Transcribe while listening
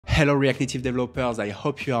Hello React Native developers, I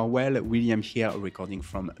hope you are well. William here, recording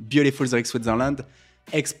from beautiful Zurich, Switzerland.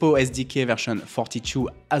 Expo SDK version 42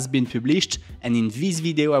 has been published, and in this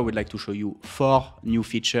video I would like to show you 4 new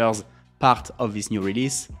features, part of this new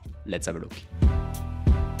release. Let's have a look.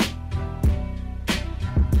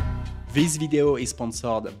 This video is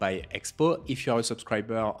sponsored by Expo. If you are a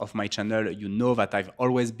subscriber of my channel, you know that I've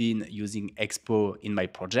always been using Expo in my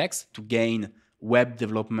projects to gain web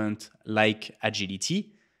development like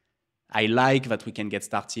agility. I like that we can get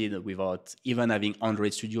started without even having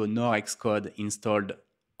Android Studio nor Xcode installed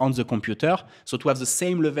on the computer. So to have the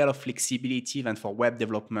same level of flexibility than for web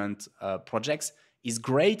development projects is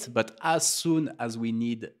great, but as soon as we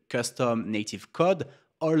need custom native code,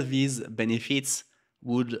 all these benefits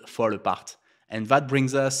would fall apart. And that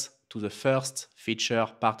brings us to the first feature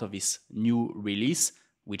part of this new release,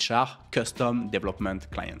 which are custom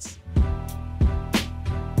development clients.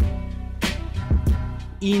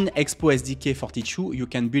 In Expo SDK 42, you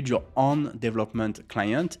can build your own development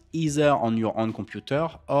client either on your own computer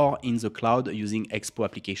or in the cloud using Expo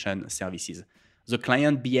application services. The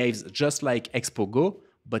client behaves just like Expo Go,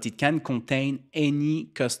 but it can contain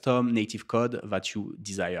any custom native code that you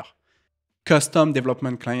desire. Custom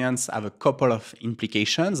development clients have a couple of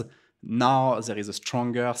implications. Now there is a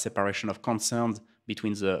stronger separation of concerns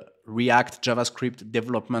between the React JavaScript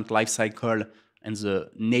development lifecycle and the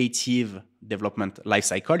native development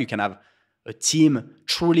lifecycle. You can have a team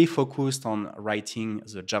truly focused on writing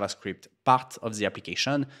the JavaScript part of the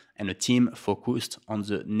application and a team focused on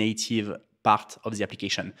the native part of the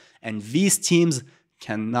application. And these teams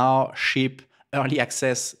can now ship early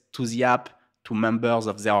access to the app to members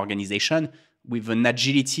of their organization with an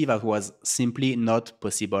agility that was simply not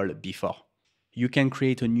possible before. You can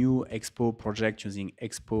create a new Expo project using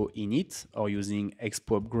Expo init or using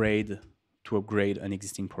Expo upgrade to upgrade an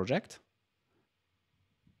existing project.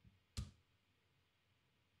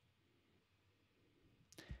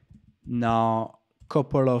 Now, a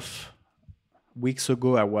couple of weeks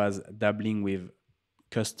ago, I was dabbling with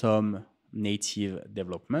custom native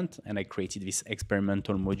development, and I created this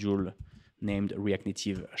experimental module named React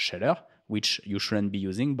Native Shader, which you shouldn't be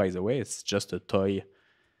using, by the way. It's just a toy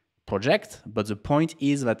project. But the point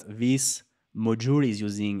is that this module is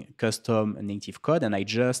using custom native code, and I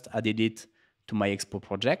just added it to my Expo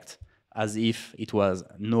project as if it was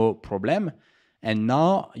no problem. And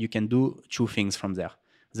now you can do 2 things from there.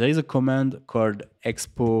 There is a command called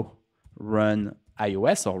Expo run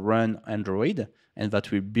iOS or run Android, and that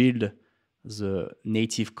will build the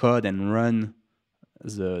native code and run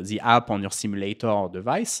the app on your simulator or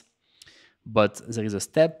device. But there is a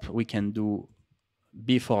step we can do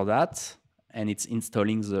before that, and it's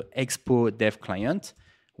installing the Expo dev client,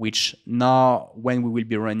 which now when we will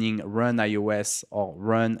be running run iOS or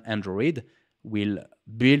run Android, will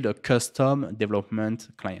build a custom development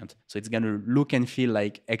client. So it's going to look and feel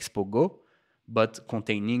like Expo Go, but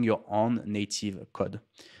containing your own native code.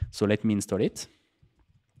 So let me install it.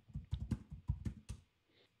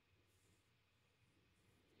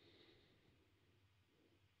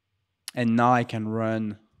 And now I can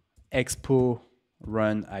run Expo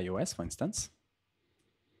run iOS, for instance.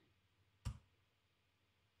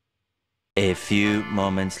 A few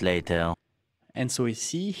moments later. And so we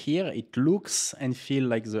see here, it looks and feels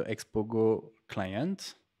like the Expo Go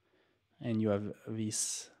client. And you have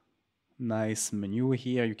this nice menu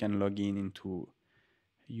here. You can log in into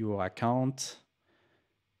your account,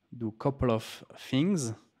 do a couple of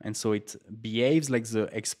things. And so it behaves like the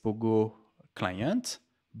Expo Go client,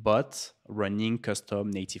 but running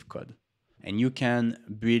custom native code. And you can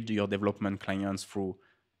build your development clients through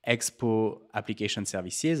Expo application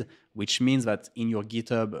services, which means that in your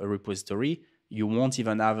GitHub repository, you won't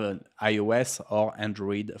even have an iOS or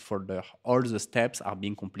Android folder. All the steps are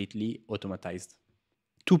being completely automatized.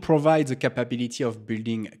 To provide the capability of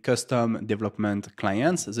building custom development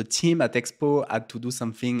clients, the team at Expo had to do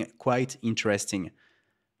something quite interesting.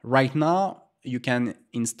 Right now, you can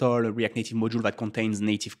install a React Native module that contains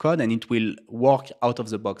native code and it will work out of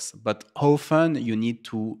the box. But often you need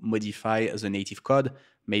to modify the native code,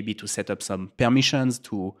 maybe to set up some permissions,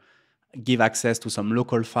 to give access to some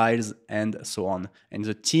local files, and so on. And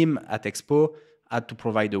the team at Expo had to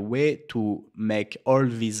provide a way to make all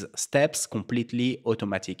these steps completely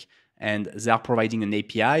automatic. And they are providing an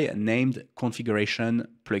API named Configuration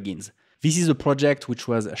Plugins. This is a project which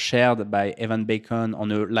was shared by Evan Bacon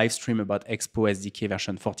on a live stream about Expo SDK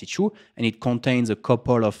version 42, and it contains a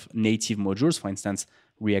couple of native modules, for instance,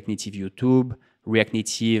 React Native YouTube, React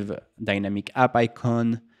Native Dynamic App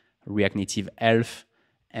Icon, React Native Elf,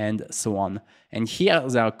 and so on. And here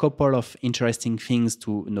there are a couple of interesting things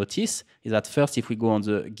to notice. Is that first, if we go on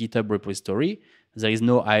the GitHub repository, there is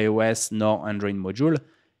no iOS nor Android module.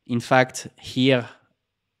 In fact, here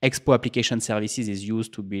Expo Application Services is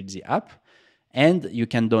used to build the app, and you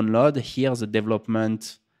can download here the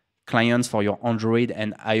development clients for your Android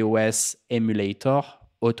and iOS emulator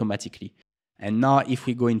automatically. And now if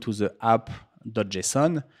we go into the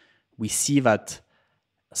app.json, we see that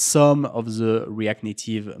some of the React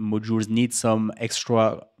Native modules need some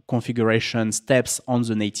extra configuration steps on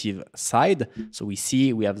the native side. So we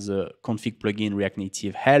see we have the config plugin React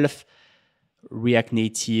Native Health, React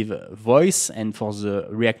Native Voice, and for the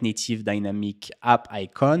React Native dynamic app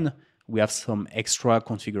icon, we have some extra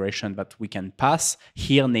configuration that we can pass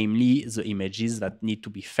here, namely the images that need to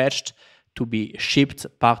be fetched to be shipped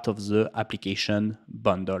part of the application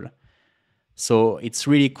bundle. So it's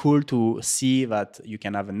really cool to see that you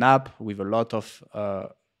can have an app with a lot of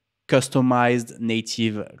customized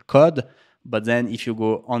native code, but then if you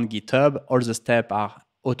go on GitHub, all the steps are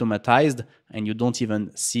automatized and you don't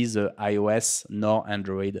even see the iOS nor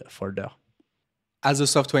Android folder. As a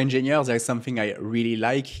software engineer, there is something I really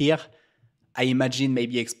like here. I imagine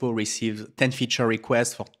maybe Expo receives 10 feature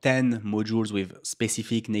requests for 10 modules with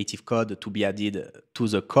specific native code to be added to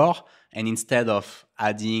the core. And instead of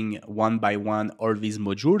adding one by one all these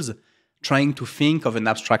modules, trying to think of an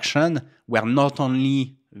abstraction where not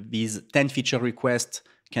only these 10 feature requests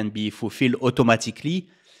can be fulfilled automatically,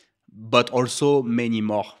 but also many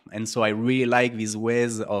more. And so I really like these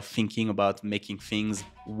ways of thinking about making things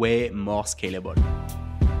way more scalable.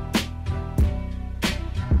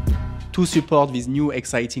 To support these new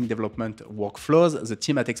exciting development workflows, the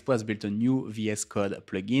team at Expo has built a new VS Code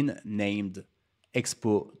plugin named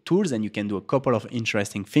Expo Tools, and you can do a couple of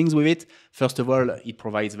interesting things with it. First of all, it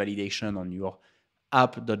provides validation on your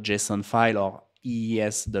app.json file or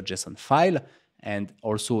EES.json file, and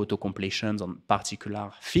also auto-completions on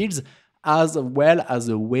particular fields, as well as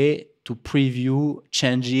a way to preview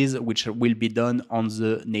changes which will be done on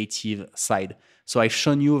the native side. So I've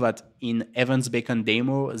shown you that in Evans Bacon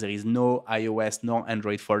demo, there is no iOS nor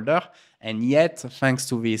Android folder. And yet, thanks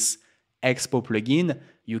to this Expo plugin,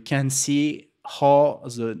 you can see how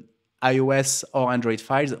the iOS or Android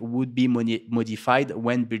files would be modified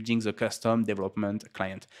when building the custom development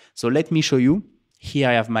client. So let me show you. Here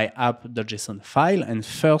I have my app.json file. And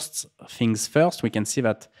first things first, we can see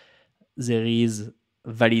that there is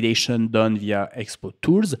validation done via Expo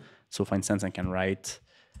Tools. So for instance, I can write,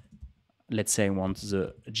 let's say I want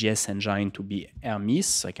the JS engine to be Hermes.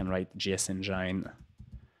 So I can write JS engine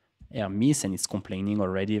Hermes, and it's complaining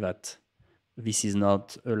already that this is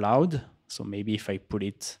not allowed. So maybe if I put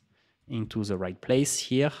it into the right place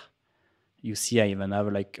here, you see I even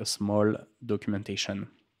have like a small documentation.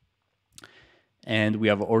 And we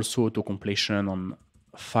have also auto-completion on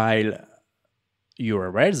file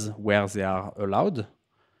URLs where they are allowed.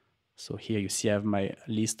 So here you see I have my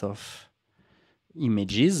list of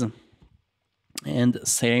images. And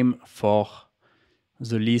same for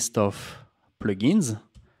the list of plugins.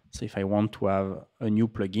 So if I want to have a new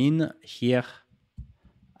plugin, here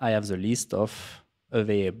I have the list of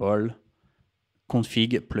available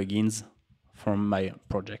config plugins from my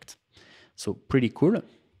project. So pretty cool.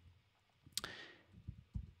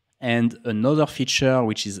 And another feature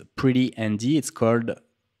which is pretty handy, it's called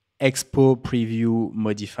Expo Preview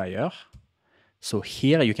Modifier. So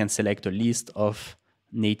here you can select a list of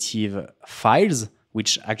native files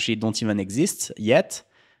which actually don't even exist yet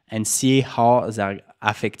and see how they're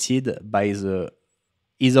affected by either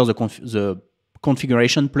the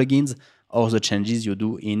configuration plugins or the changes you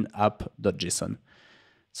do in app.json.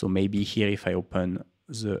 So maybe here if I open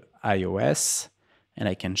the iOS and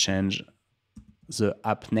I can change the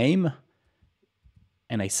app name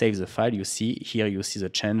and I save the file, you see here you see the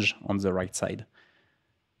change on the right side.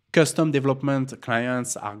 Custom development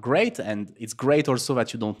clients are great, and it's great also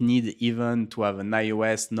that you don't need even to have an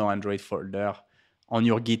iOS nor Android folder on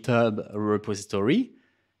your GitHub repository,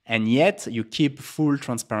 and yet you keep full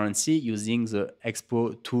transparency using the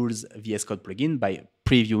Expo Tools VS Code plugin by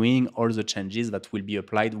previewing all the changes that will be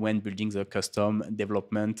applied when building the custom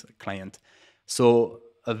development client. So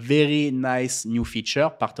a very nice new feature,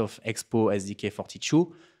 part of Expo SDK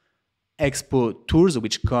 42, Expo Tools,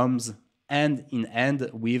 which comes hand in hand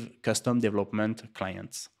with custom development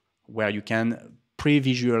clients, where you can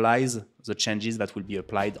pre-visualize the changes that will be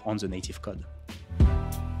applied on the native code.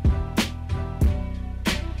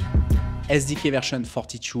 SDK version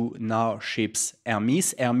 42 now ships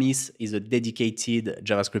Hermes. Hermes is a dedicated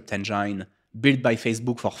JavaScript engine built by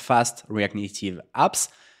Facebook for fast React Native apps.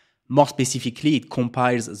 More specifically, it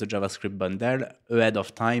compiles the JavaScript bundle ahead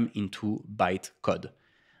of time into bytecode.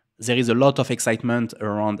 There is a lot of excitement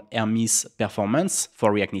around Hermes performance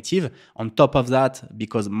for React Native. On top of that,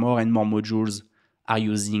 because more and more modules are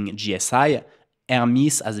using GSI,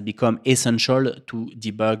 Hermes has become essential to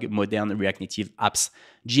debug modern React Native apps.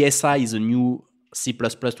 GSI is a new C++ to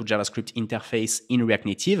JavaScript interface in React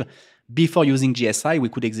Native. Before using GSI, we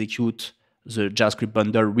could execute the JavaScript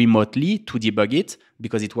bundle remotely to debug it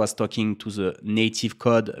because it was talking to the native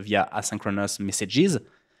code via asynchronous messages.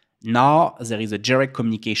 Now there is a direct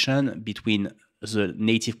communication between the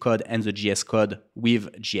native code and the GS code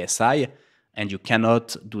with GSI, and you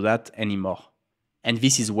cannot do that anymore. And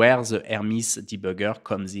this is where the Hermes debugger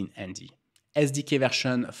comes in handy. SDK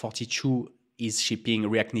version 42 is shipping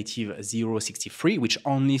React Native 0.63, which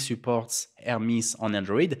only supports Hermes on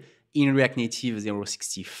Android. In React Native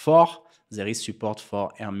 0.64, there is support for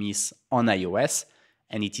Hermes on iOS,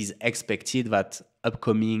 and it is expected that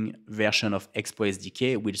upcoming version of Expo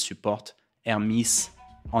SDK will support Hermes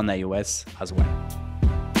on iOS as well.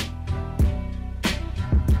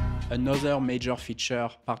 Another major feature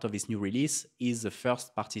part of this new release is the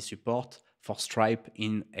first-party support for Stripe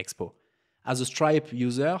in Expo. As a Stripe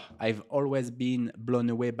user, I've always been blown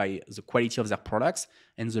away by the quality of their products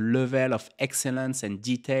and the level of excellence and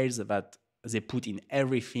details that they put in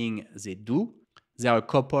everything they do. There are a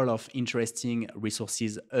couple of interesting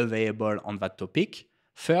resources available on that topic.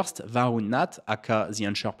 First, Varun Nat, aka the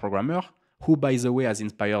Unsure Programmer, who by the way has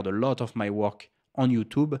inspired a lot of my work on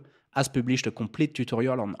YouTube, has published a complete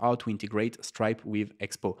tutorial on how to integrate Stripe with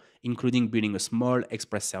Expo, including building a small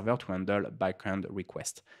Express server to handle backend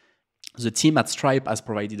requests. The team at Stripe has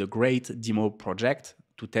provided a great demo project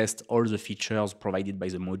to test all the features provided by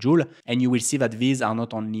the module, and you will see that these are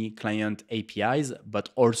not only client APIs, but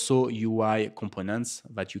also UI components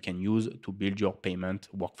that you can use to build your payment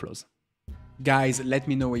workflows. Guys, let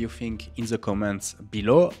me know what you think in the comments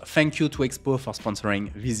below. Thank you to Expo for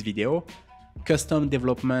sponsoring this video. Custom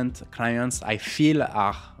development clients, I feel,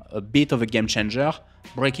 are a bit of a game changer,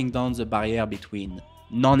 breaking down the barrier between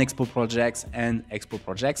non-Expo projects and Expo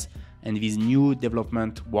projects. And these new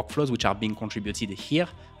development workflows which are being contributed here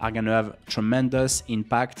are going to have tremendous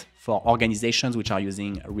impact for organizations which are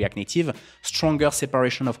using React Native, stronger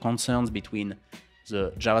separation of concerns between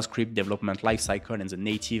the JavaScript development lifecycle and the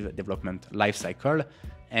native development lifecycle,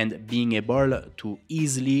 and being able to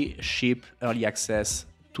easily ship early access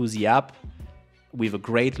to the app with a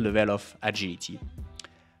great level of agility.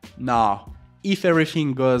 Now, if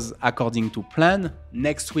everything goes according to plan,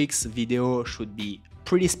 next week's video should be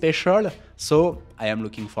pretty special, so I am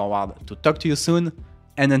looking forward to talk to you soon,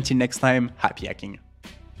 and until next time, happy hacking!